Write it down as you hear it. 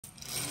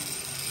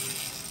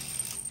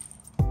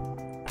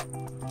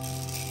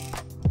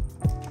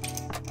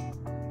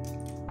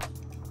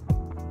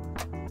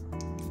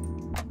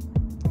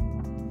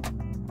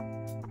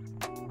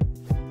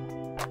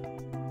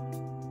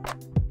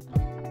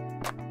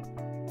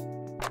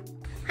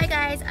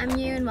guys, I'm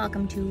Yoon.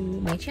 Welcome to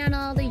my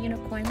channel, The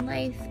Yoonicorn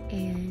Life,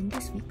 and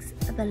this week's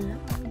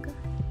vlog.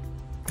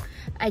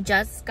 I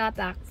just got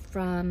back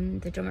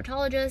from the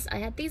dermatologist. I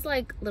had these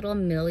like little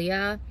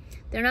milia.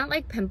 They're not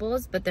like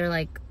pimples, but they're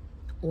like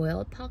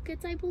oil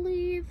pockets, I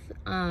believe.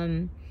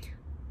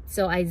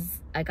 So I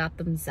got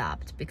them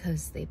zapped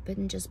because they've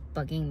been just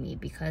bugging me,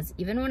 because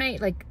even when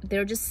I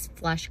they're just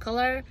flesh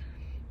color,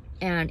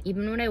 and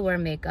even when I wear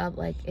makeup,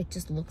 like it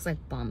just looks like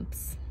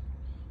bumps.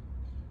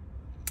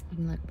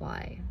 I'm like,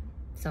 why?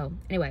 So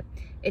anyway,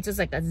 it's just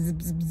like a zip,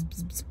 zip, zip,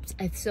 zip,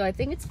 zip. So I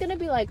think it's gonna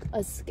be like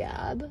a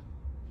scab,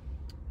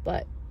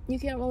 but you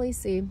can't really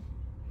see.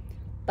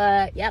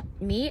 But yep,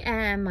 me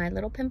and my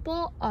little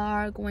pimple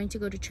are going to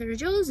go to Trader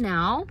Joe's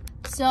now.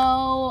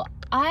 So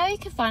I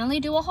can finally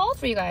do a haul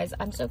for you guys.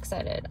 I'm so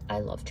excited. I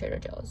love Trader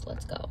Joe's.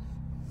 Let's go.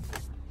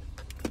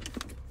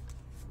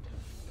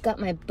 Got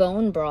my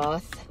bone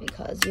broth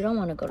because you don't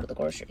want to go to the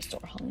grocery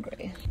store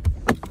hungry.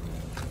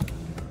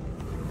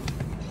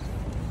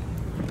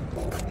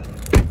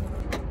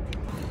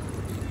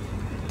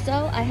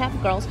 So I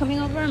have girls coming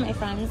over, my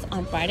friends,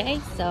 on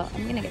Friday, so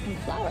I'm gonna get some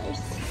flowers.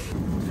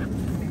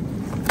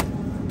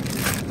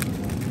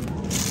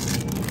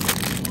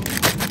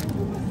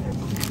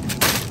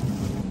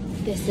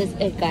 This is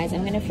it, guys.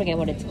 I'm gonna forget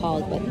what it's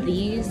called, but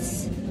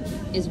these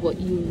is what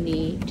you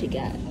need to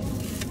get.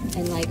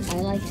 And like,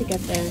 I like to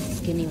get the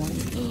skinny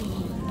ones.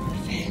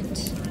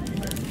 Perfect.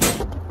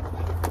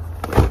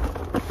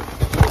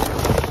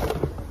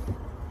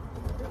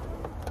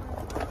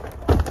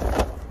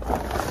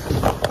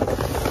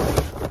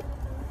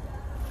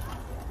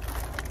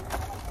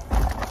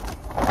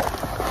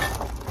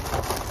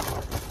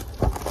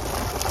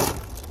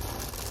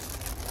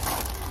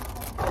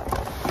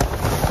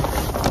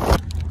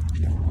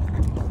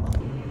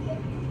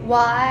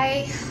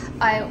 Why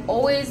I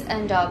always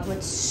end up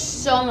with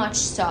so much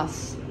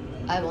stuff,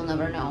 I will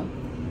never know.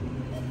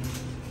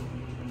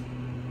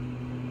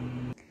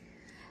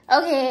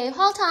 Okay,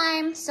 haul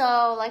time.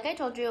 So like I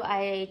told you,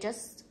 I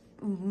just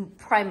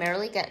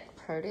primarily get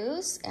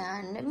produce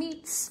and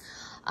meats,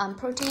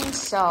 protein.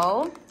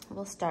 So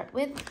we'll start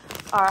with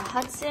our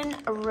Hudson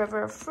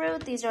River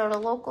fruit. These are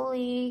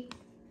locally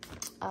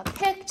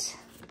picked.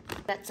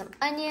 Got some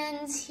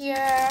onions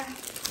here.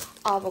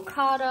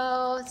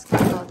 Avocado, it's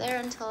gonna go there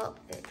until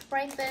it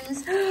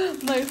ripens.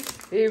 My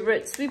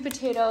favorite sweet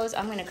potatoes.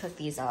 I'm gonna cook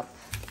these up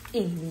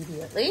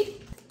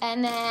immediately.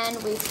 And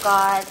then we've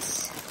got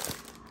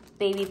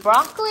baby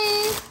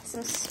broccoli,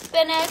 some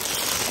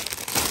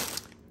spinach,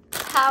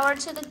 power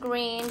to the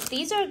greens.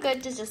 These are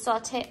good to just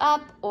saute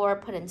up or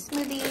put in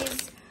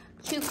smoothies.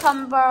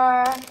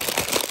 Cucumber,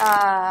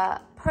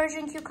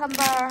 Persian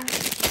cucumber,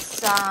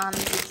 some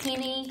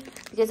zucchini,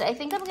 because I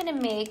think I'm gonna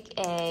make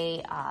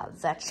a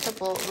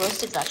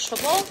roasted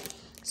vegetable.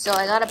 So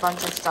I got a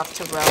bunch of stuff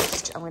to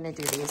roast. I'm gonna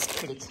do these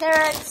pretty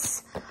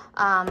carrots.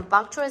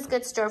 Bok choy is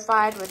good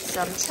stir-fried with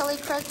some chili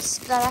crisps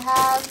that I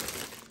have.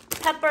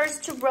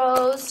 Peppers to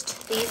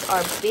roast. These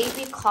are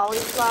baby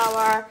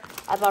cauliflower.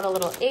 I bought a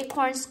little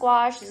acorn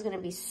squash. This is gonna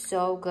be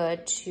so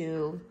good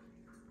to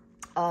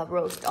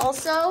roast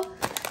also.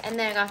 And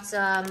then I got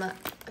some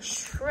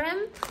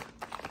shrimp.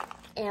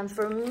 And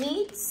for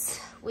meats,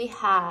 we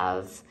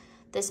have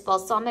this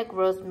balsamic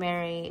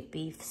rosemary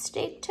beef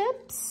steak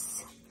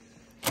tips.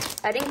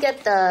 I didn't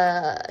get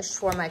the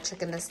shawarma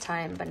chicken this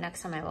time, but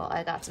next time I will.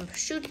 I got some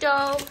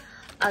prosciutto.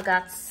 I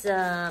got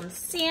some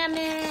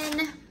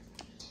salmon.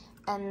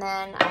 And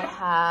then I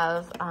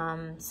have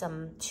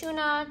some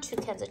tuna, 2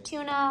 cans of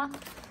tuna.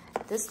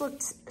 This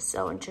looks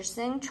so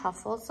interesting.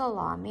 Truffle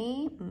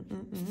salami.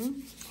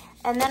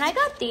 And then I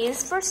got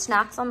these for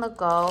snacks on the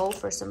go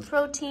for some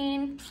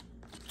protein.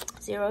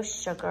 0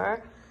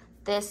 sugar.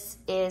 This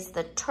is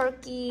the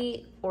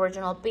turkey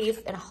original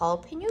beef and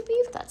jalapeno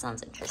beef. That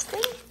sounds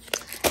interesting.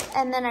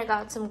 And then I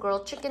got some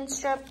grilled chicken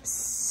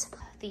strips.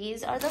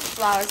 These are the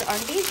flowers.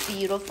 Aren't these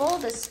beautiful?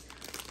 The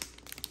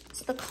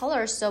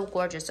color is so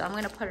gorgeous. So I'm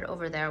gonna put it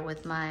over there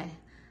with my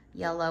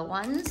yellow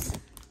ones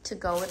to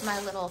go with my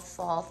little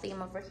fall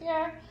theme over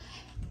here.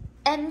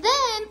 And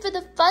then for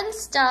the fun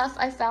stuff,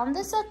 I found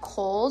this at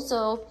Kohl's.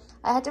 So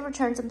I had to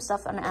return some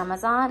stuff on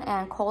Amazon,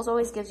 and Kohl's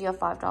always gives you a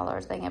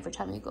 $5 thing every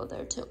time you go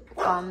there to,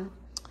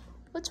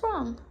 what's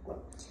wrong?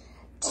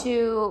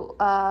 To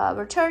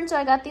return. So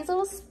I got these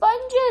little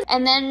sponges.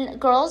 And then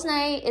girls'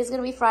 night is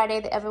gonna be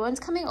Friday.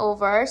 Everyone's coming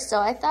over. So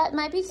I thought it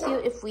might be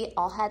cute if we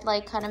all had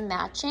like kind of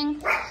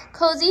matching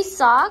cozy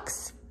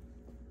socks.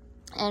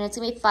 And it's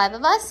gonna be 5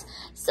 of us.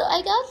 So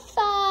I got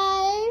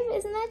 5.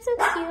 Isn't that so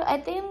cute? I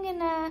think I'm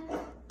gonna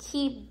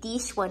keep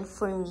this one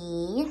for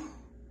me.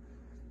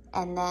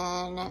 And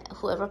then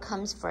whoever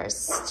comes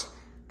first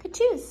could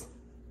choose.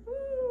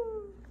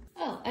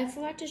 Oh, I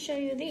forgot to show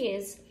you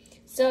these.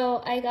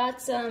 So I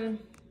got some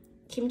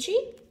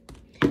kimchi,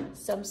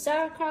 some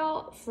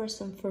sauerkraut for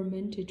some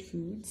fermented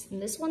foods.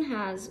 And this one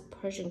has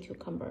Persian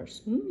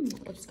cucumbers.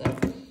 Looks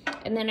good.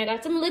 And then I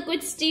got some liquid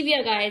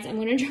stevia, guys. I'm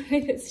gonna try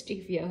this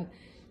stevia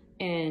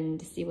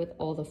and see what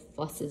all the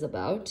fuss is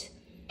about.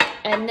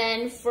 And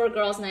then for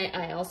girls' night,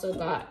 I also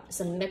got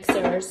some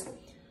mixers.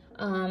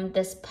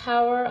 this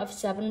Power of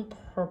 7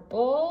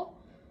 purple,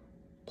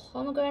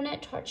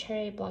 pomegranate, tart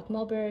cherry, black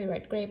mulberry,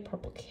 red grape,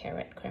 purple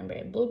carrot,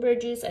 cranberry, blueberry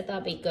juice. I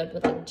thought it'd be good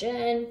with a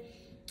gin.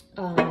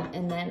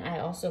 And then I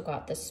also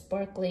got the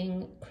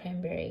sparkling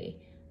cranberry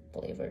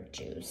flavored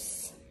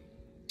juice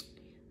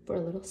for a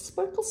little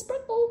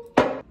sparkle.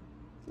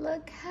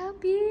 Look how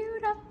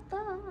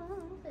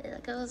beautiful.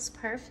 It goes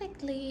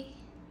perfectly.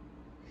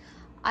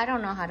 I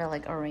don't know how to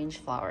like arrange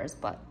flowers,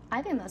 but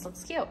I think this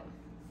looks cute.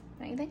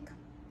 Don't you think?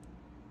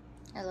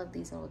 I love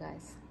these little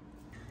guys.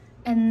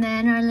 And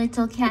then our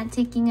little cat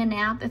taking a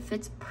nap. It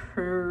fits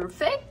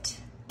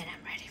perfect. And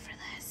I'm ready for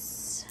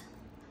this.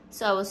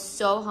 So I was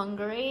so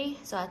hungry,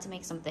 so I had to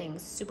make something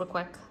super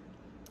quick.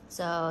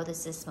 So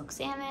this is smoked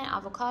salmon,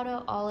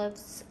 avocado,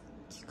 olives,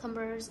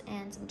 cucumbers,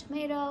 and some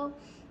tomato.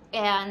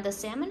 And the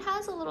salmon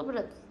has a little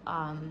bit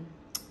of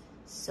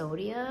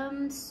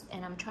sodium,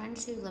 and I'm trying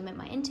to limit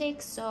my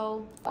intake,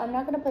 so I'm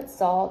not gonna put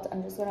salt.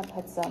 I'm just gonna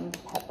put some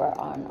pepper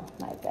on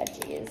my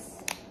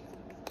veggies.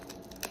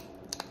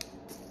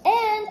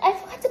 And I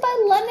forgot to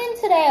buy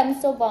lemon today.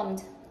 I'm so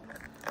bummed.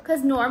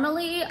 Because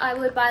normally I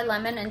would buy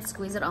lemon and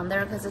squeeze it on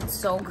there because it's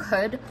so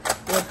good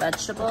with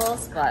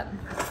vegetables, but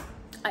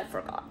I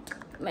forgot.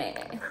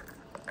 Man.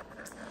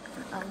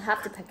 I'll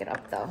have to pick it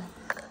up though.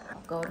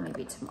 I'll go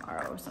maybe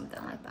tomorrow or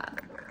something like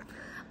that.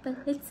 But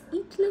let's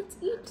eat, let's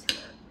eat.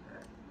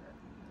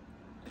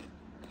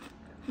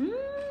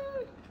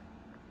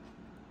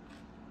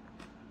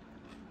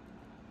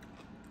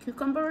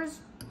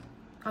 Cucumbers,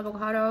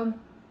 avocado,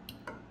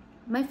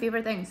 my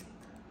favorite things.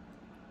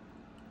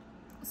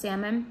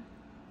 Salmon.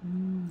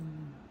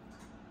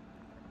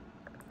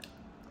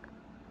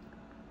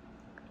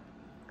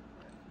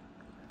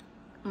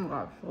 Oh my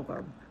god, so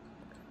good.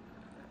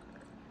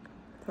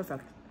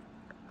 Perfect.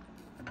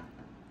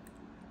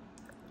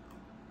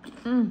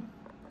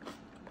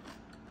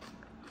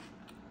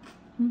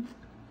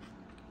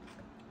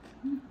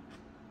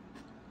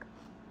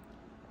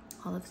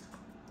 Olives.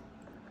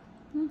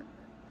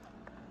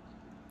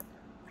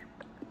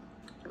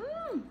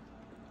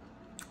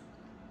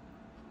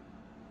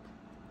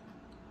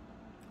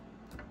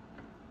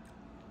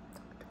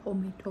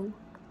 Tomato.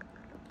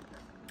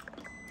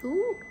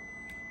 Ooh,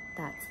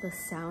 that's the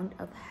sound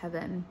of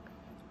heaven.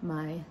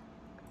 My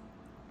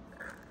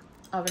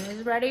oven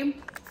is ready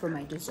for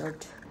my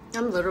dessert.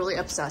 I'm literally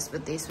obsessed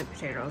with these sweet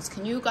potatoes.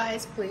 Can you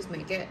guys please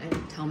make it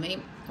and tell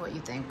me what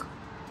you think?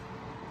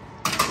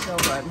 So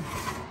good.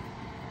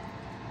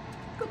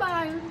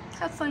 Goodbye.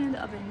 Have fun in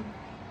the oven.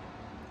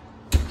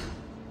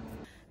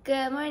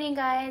 Good morning,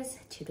 guys.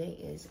 Today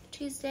is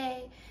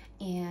Tuesday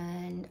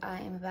and I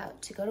am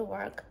about to go to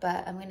work,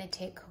 but I'm gonna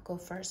take Coco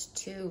first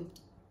to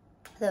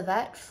the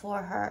vet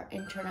for her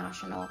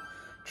international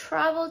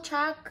travel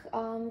check.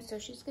 So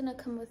she's gonna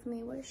come with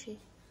me. Where is she?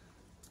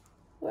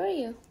 Where are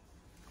you?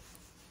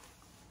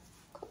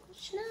 Coco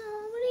Chanel,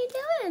 what are you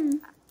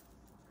doing?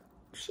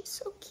 She's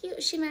so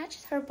cute. She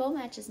matches, her bow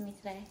matches me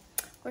today.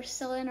 We're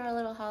still in our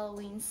little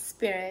Halloween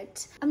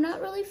spirit. I'm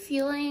not really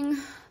feeling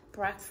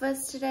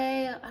breakfast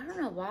today. I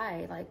don't know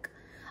why. Like,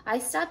 I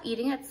stopped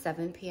eating at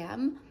 7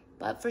 p.m.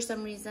 but for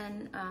some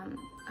reason, I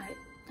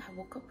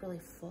woke up really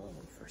full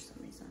for some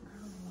reason.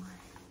 I don't know why.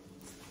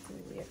 It's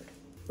really weird.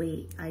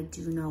 Wait, I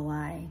do know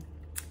why.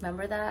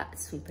 Remember that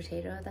sweet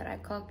potato that I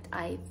cooked?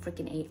 I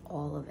freaking ate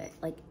all of it.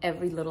 Like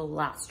every little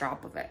last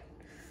drop of it.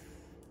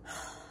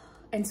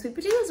 And sweet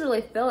potato is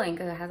really filling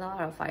because it has a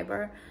lot of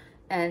fiber.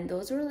 And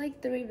those were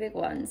like 3 big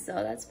ones. So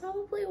that's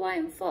probably why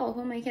I'm full.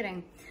 Who am I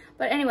kidding?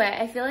 But anyway,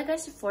 I feel like I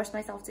should force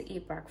myself to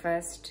eat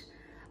breakfast.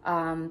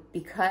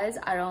 Because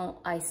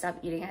I stop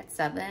eating at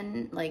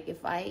 7. Like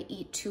if I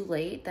eat too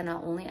late, then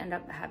I'll only end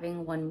up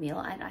having 1 meal.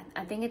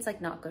 I think it's like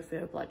not good for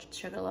your blood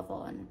sugar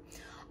level, and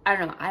I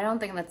don't know. I don't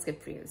think that's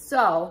good for you.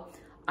 So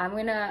I'm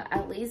gonna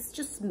at least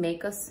just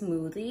make a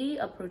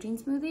smoothie, a protein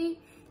smoothie.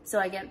 So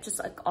I get just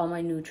like all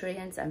my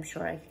nutrients. I'm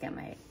sure I can get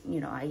my,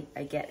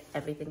 I get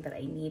everything that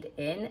I need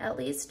in at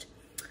least.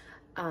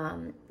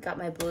 Got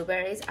my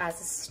blueberries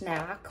as a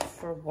snack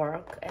for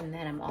work. And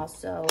then I'm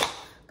also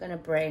gonna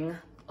bring,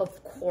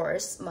 of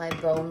course, my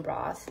bone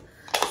broth.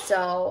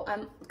 So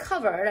I'm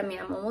covered. I mean,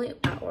 I'm only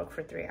at work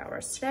for 3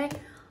 hours today,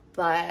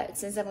 but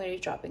since I'm gonna be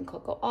dropping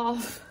Coco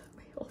off,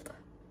 wait, hold on.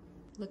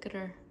 Look at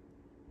her.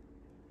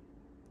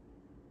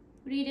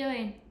 What are you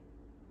doing?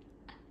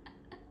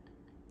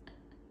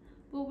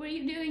 What were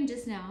you doing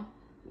just now?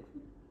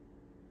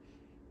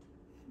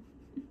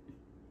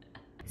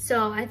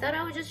 So I thought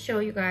I would just show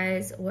you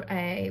guys what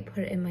I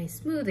put in my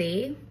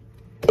smoothie.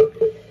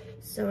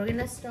 So we're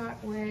gonna start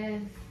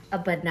with a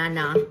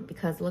banana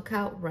because look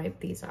how ripe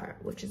these are,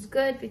 which is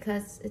good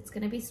because it's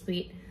gonna be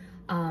sweet,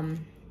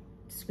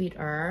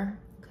 sweeter,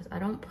 because I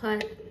don't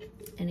put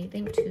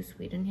anything too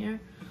sweet in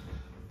here.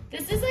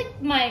 This is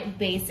like my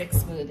basic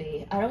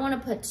smoothie. I don't want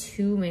to put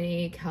too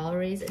many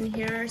calories in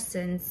here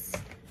since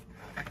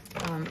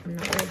I'm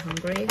not really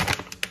hungry.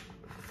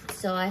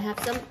 So I have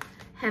some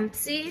hemp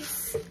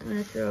seeds. I'm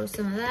gonna throw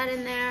some of that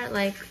in there,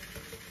 like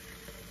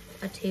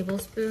a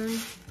tablespoon.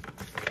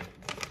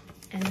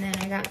 And then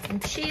I got some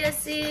chia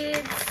seeds.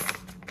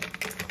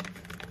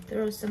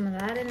 throw some of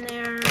that in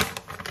there.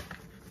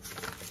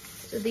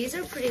 So these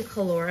are pretty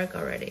caloric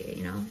already,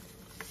 you know?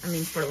 I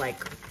mean, for like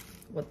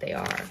what they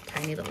are,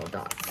 tiny little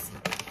dots.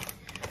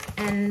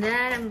 And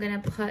then I'm gonna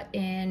put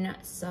in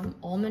some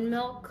almond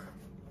milk.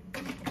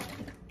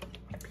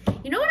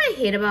 You know what I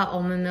hate about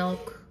almond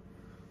milk?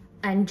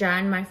 And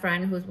Jen, my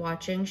friend who's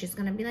watching, she's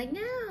gonna be like,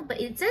 no,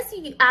 but it says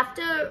you,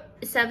 after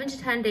 7 to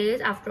 10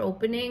 days after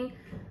opening,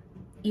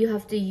 you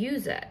have to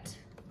use it.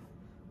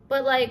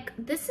 But like,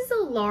 this is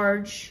a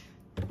large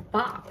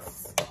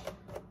box.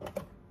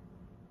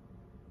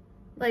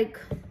 Like,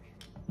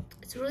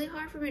 it's really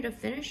hard for me to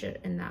finish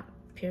it in that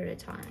period of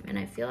time. And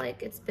I feel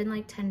like it's been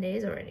like 10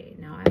 days already.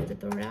 Now I have to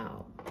throw it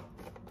out.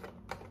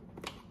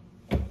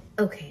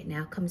 Okay,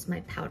 now comes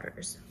my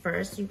powders.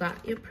 First, you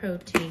got your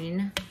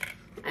protein.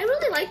 I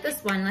really like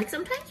this one. Like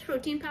sometimes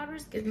protein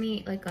powders give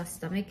me like a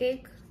stomach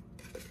ache,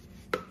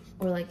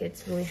 or like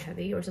it's really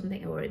heavy or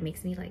something, or it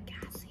makes me like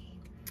gassy.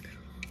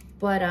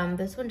 But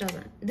this one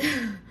doesn't.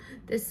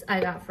 This I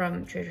got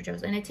from Trader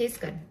Joe's and it tastes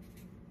good.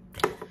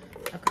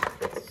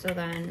 Okay, so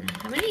then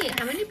how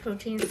many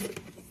proteins,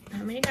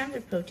 how many grams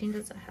of protein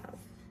does it have?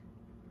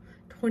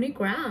 20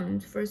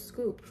 grams for a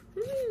scoop.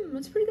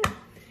 That's pretty good.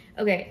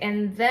 Okay,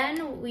 and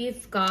then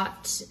we've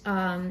got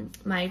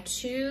my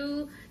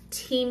 2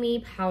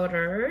 Teami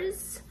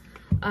powders.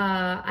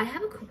 I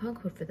have a coupon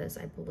code for this,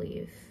 I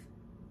believe.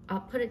 I'll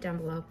put it down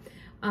below.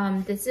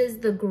 This is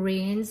the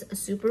Greens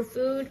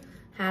Superfood.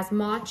 Has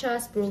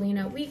matcha,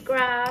 spirulina,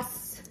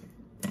 wheatgrass,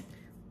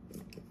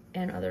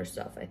 and other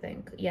stuff, I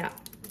think. Yeah.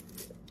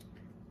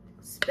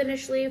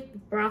 Spinach leaf,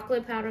 broccoli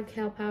powder,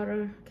 kale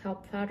powder,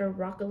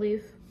 broccoli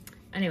leaf.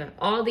 Anyway,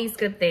 all these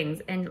good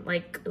things. And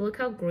like, look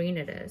how green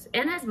it is.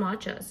 And has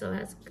matcha, so it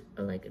has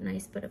like a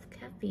nice bit of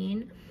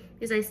caffeine.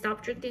 Because I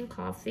stopped drinking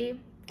coffee.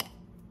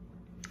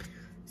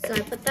 So I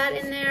put that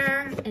in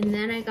there. And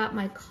then I got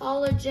my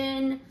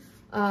collagen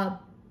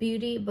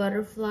Beauty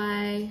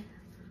Butterfly.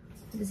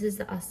 This is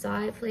the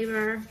acai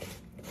flavor.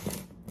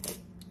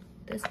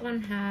 This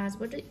one has,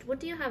 what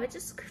do you have? It's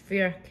just for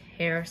your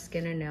hair,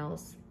 skin, and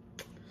nails.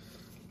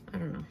 I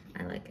don't know.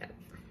 I like it.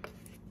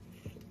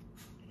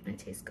 It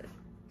tastes good.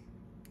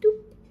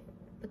 Doop.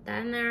 Put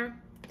that in there.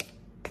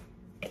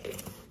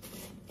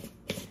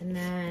 And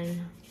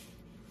then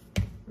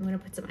I'm gonna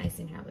put some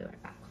icing here. I'll be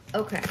right back.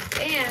 Okay,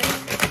 and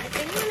I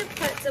think I'm gonna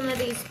put some of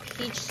these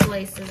peach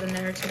slices in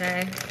there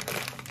today.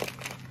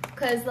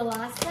 Because the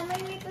last time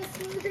I made this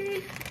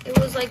smoothie, it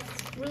was like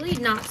really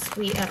not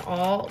sweet at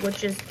all,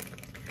 which is,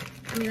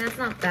 I mean, that's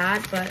not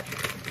bad, but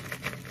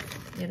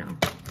you know,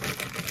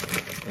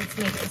 let's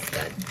make this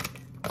good.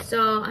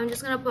 So I'm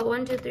just gonna put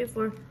 1, 2, 3,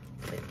 4,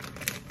 wait,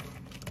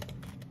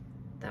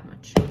 that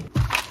much.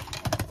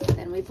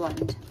 Then we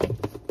blend.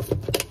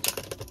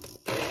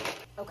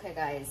 Okay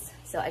guys,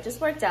 so I just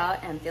worked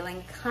out and I'm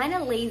feeling kind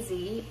of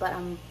lazy, but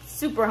I'm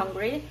super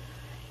hungry.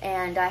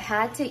 And I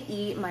had to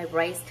eat my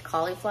riced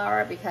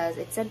cauliflower because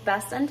it said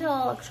best until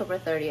October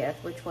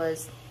 30th, which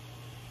was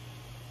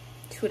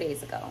 2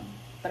 days ago.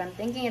 But I'm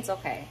thinking it's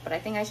okay, but I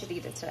think I should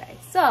eat it today.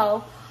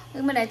 So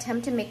I'm gonna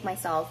attempt to make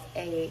myself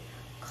a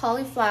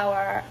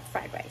cauliflower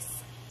fried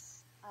rice.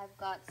 I've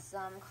got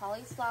some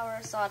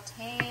cauliflower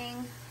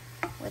sauteing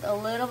with a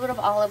little bit of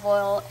olive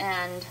oil,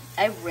 and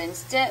I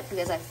rinsed it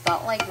because I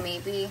felt like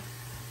maybe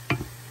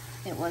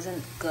it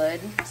wasn't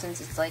good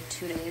since it's like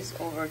 2 days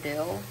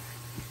overdue.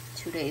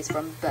 2 days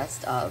from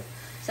best of.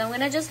 So I'm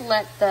gonna just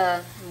let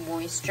the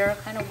moisture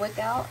kind of wick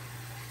out.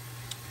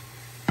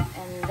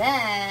 And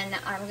then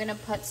I'm gonna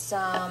put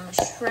some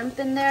shrimp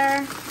in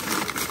there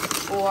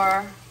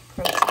for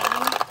protein.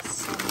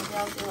 So maybe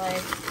I'll do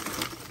like,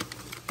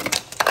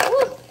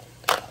 woo!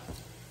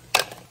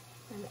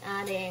 I'm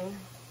adding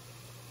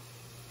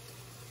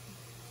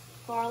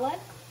garlic,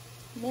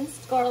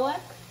 minced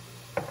garlic.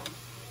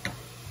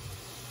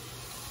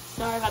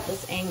 Sorry about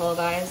this angle,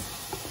 guys.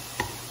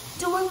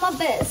 Doing my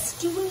best,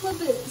 doing my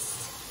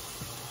best.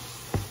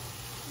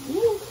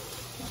 Ooh,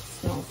 that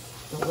smells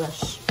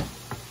delish.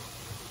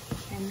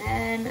 And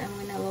then I'm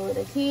gonna lower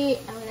the heat.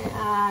 I'm gonna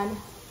add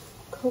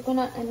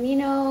coconut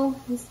amino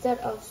instead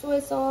of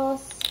soy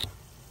sauce.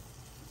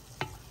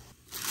 I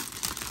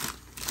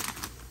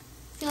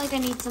feel like I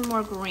need some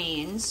more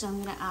greens, so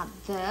I'm gonna add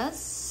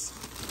this.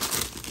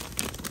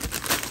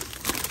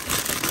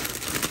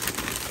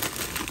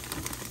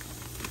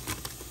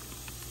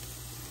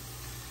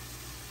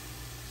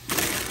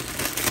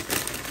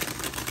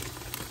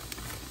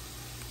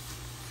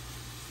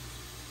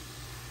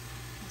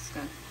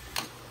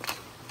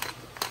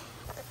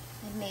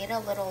 A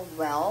little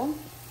well.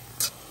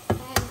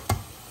 Put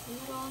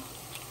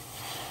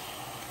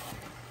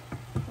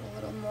a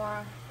little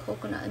more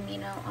coconut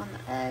amino on the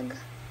egg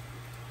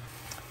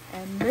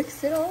and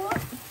mix it all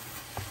up.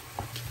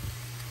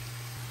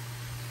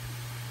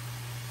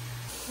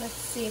 Let's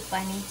see if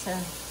I need to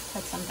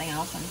put something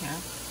else in here.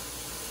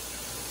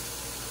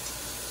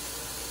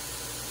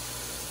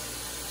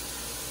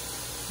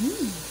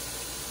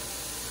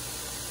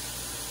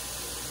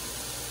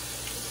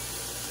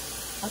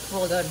 That's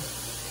really good.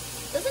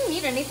 Doesn't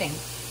need anything.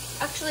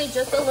 Actually,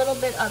 just a little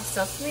bit of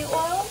sesame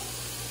oil.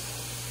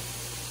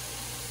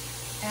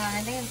 And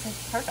I think it's like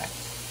perfect.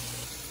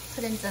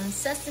 Put in some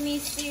sesame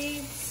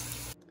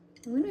seeds.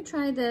 I'm gonna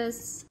try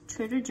this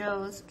Trader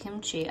Joe's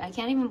kimchi. I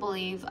can't even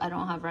believe I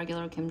don't have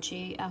regular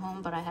kimchi at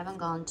home, but I haven't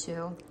gone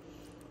to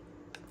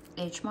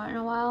H Mart in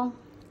a while.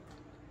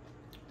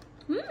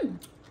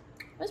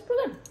 That's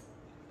pretty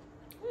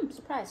good.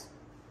 Surprise.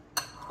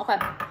 Okay,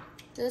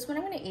 so this is what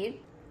I'm gonna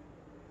eat.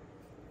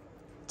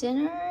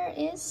 Dinner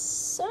is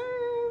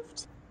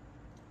served.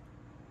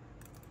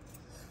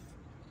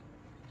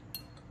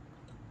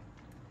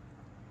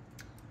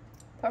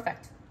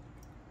 Perfect.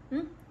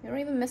 You don't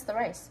even miss the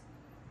rice.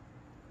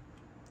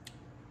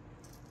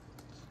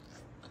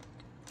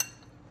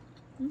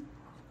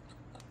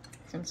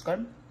 Seems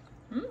good.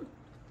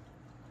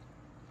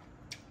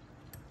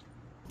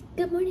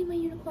 Good morning, my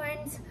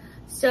unicorns.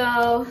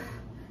 So,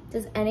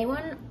 does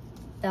anyone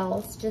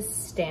else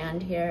just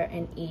stand here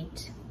and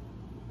eat?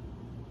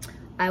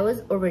 I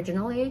was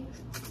originally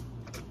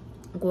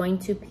going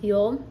to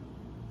peel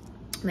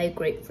my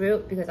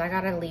grapefruit because I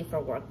gotta leave for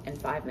work in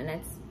 5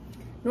 minutes.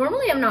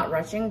 Normally I'm not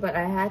rushing, but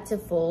I had to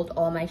fold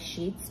all my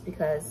sheets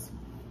because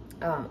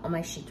all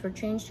my sheets were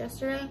changed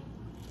yesterday.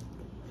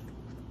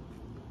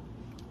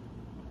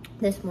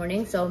 This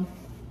morning, so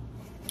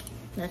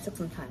that took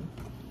some time.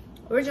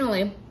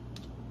 Originally,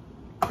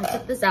 I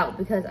took this out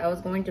because I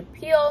was going to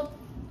peel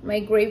my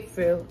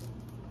grapefruit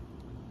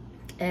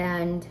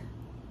and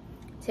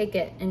take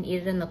it and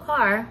eat it in the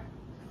car.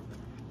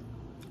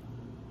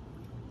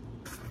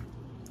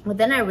 But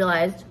then I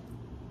realized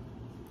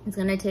it's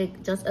gonna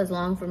take just as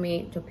long for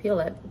me to peel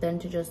it than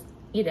to just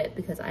eat it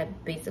because I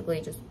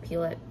basically just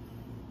peel it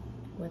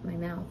with my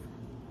mouth.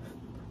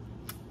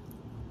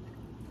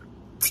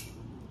 It's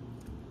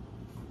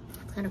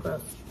kind of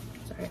gross,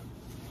 sorry.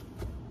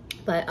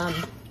 But I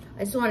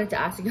just wanted to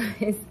ask you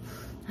guys,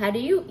 how do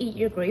you eat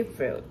your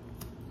grapefruit?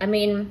 I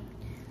mean,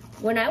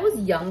 when I was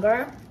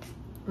younger,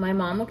 my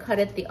mom would cut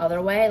it the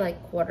other way,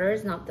 like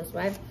quarters, not this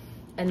way.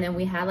 And then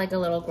we had like a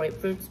little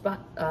grapefruit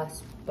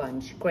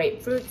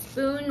grapefruit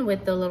spoon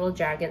with the little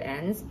jagged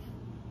ends.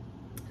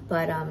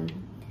 But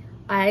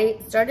I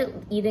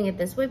started eating it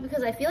this way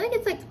because I feel like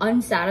it's like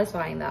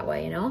unsatisfying that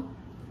way, you know?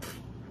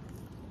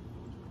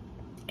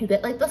 You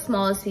get like the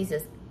smallest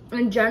pieces.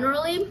 And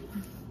generally,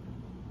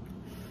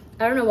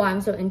 I don't know why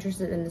I'm so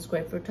interested in this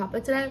grapefruit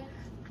topic today,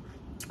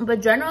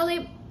 but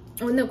generally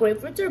when the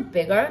grapefruits are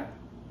bigger,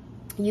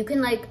 you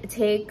can like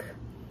take,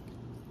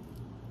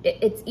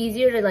 it's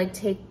easier to like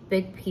take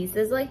big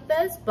pieces like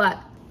this, but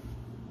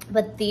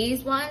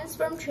these ones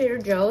from Trader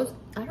Joe's,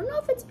 I don't know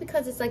if it's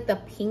because it's like the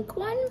pink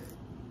one,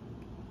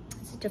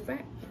 it's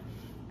different.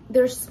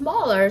 They're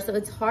smaller, so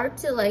it's hard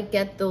to like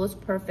get those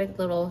perfect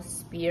little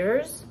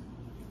spears,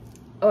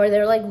 or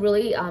they're like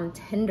really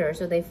tender,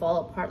 so they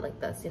fall apart like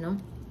this, you know?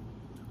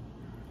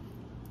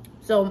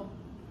 So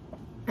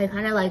I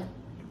kind of like,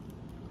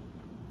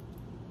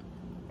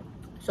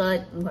 so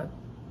like, okay, I'll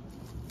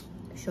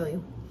show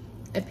you.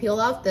 I peel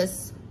off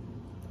this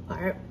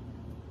part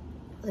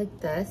like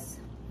this.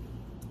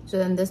 So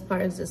then this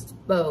part is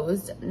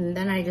exposed, and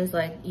then I just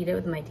like eat it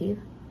with my teeth.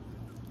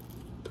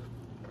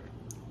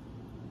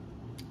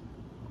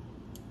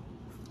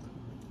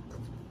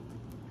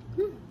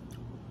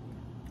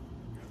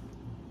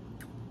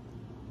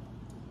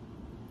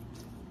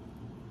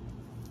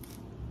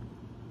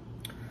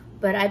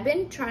 But I've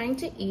been trying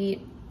to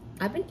eat,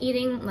 I've been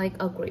eating like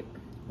a grape.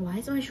 Why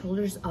is my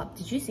shoulders up?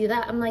 Did you see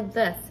that? I'm like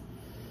this.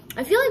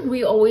 I feel like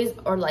we always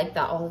are like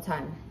that all the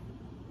time.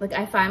 Like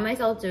I find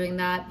myself doing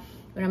that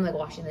when I'm like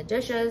washing the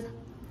dishes.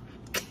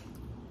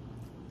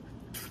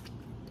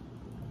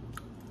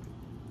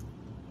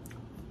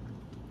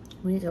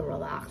 We need to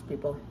relax,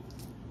 people.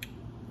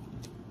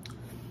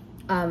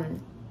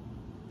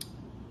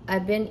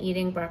 I've been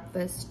eating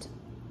breakfast,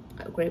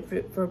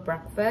 grapefruit for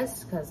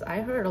breakfast, because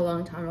I heard a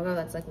long time ago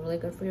that's like really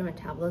good for your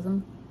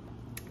metabolism.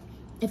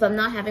 If I'm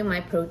not having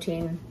my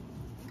protein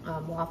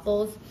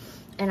waffles,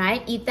 and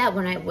I eat that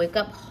when I wake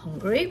up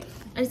hungry.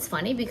 And it's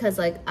funny because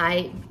like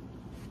I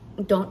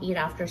don't eat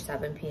after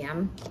 7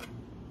 p.m.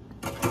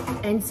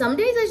 And some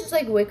days I just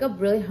like wake up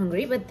really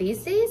hungry, but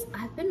these days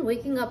I've been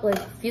waking up like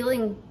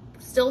feeling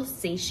still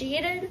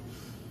satiated.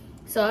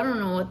 So I don't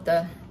know what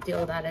the deal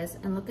with that is.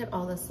 And look at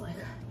all this like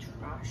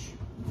trash.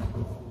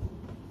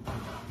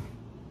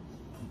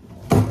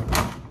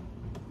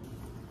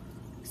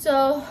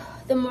 So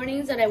the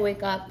mornings that I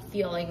wake up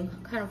feeling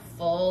kind of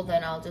full,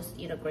 then I'll just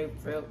eat a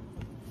grapefruit.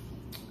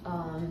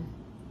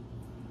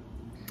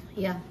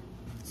 Yeah,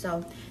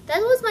 so that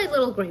was my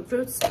little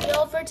grapefruit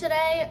spiel for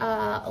today.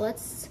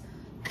 Let's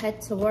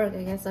head to work.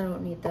 I guess I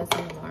don't need this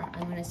anymore.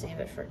 I'm gonna save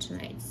it for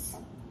tonight's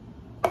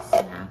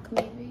snack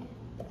maybe.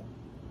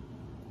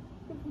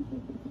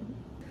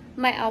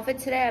 My outfit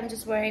today, I'm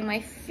just wearing my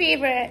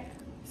favorite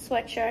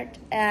sweatshirt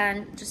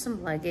and just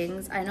some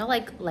leggings. I know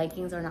like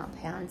leggings are not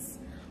pants.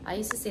 I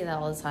used to say that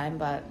all the time,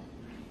 but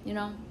you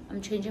know,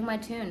 I'm changing my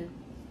tune.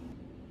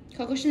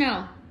 Coco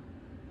Chanel,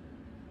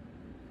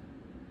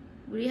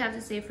 what do you have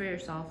to say for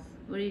yourself?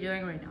 What are you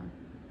doing right now?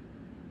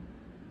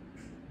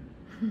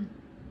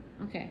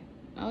 Okay,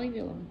 I'll leave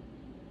you alone.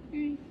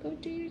 Alright, go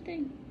do your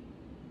thing.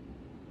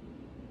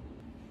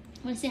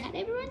 Want to say hi to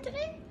everyone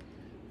today?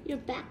 You're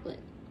backlit.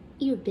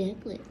 You're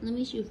backlit. Let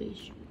me see your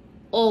face.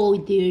 Oh,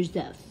 there's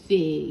that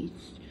face.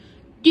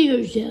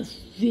 There's that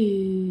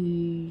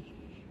face.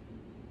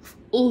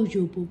 Oh,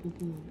 yo, bo, bo,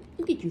 bo.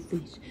 Look at your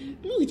face.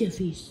 Look at that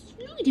face.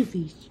 Look at your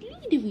face.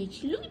 Look at the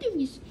face. Look at the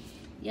face.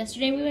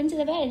 Yesterday we went to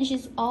the vet and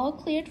she's all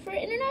cleared for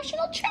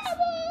international travel.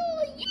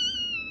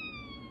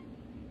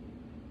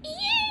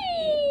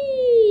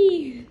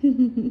 Yay!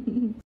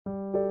 Yay!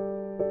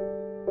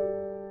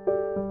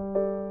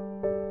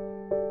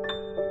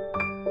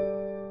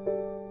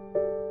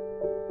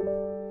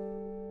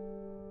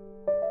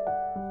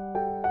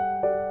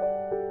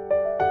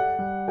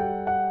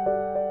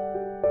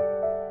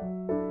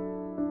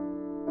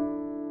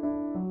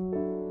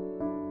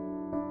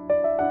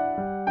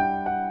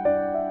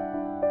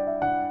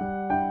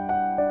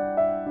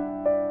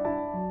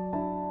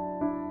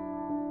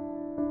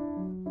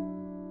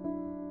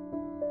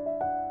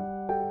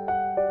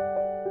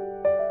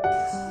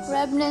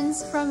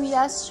 Remnants from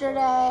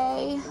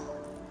yesterday.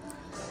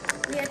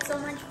 We had so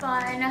much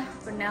fun,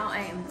 but now I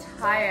am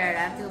tired. I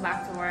have to go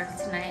back to work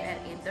tonight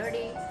at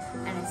 8:30,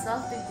 and I still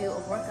have to do a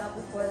workout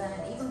before that.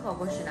 And even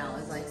Coco Chanel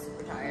is like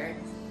super tired.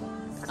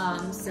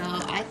 So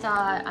I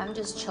thought I'm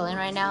just chilling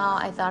right now.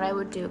 I thought I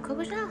would do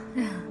Coco Chanel.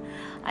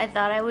 I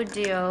thought I would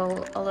do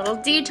a little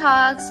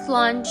detox,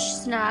 lunch,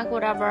 snack,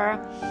 whatever.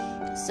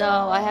 So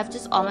I have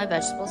just all my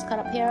vegetables cut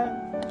up here.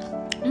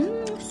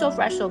 So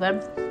fresh, so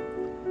good.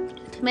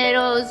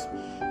 Tomatoes,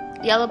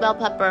 yellow bell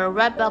pepper,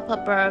 red bell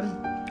pepper,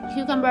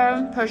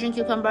 cucumber, Persian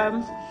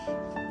cucumber,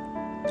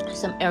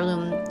 some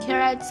heirloom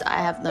carrots.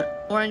 I have the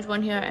orange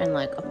one here and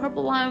like a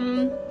purple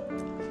one.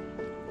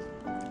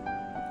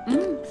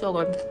 So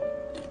good.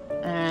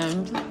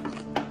 And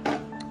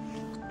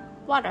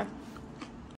water.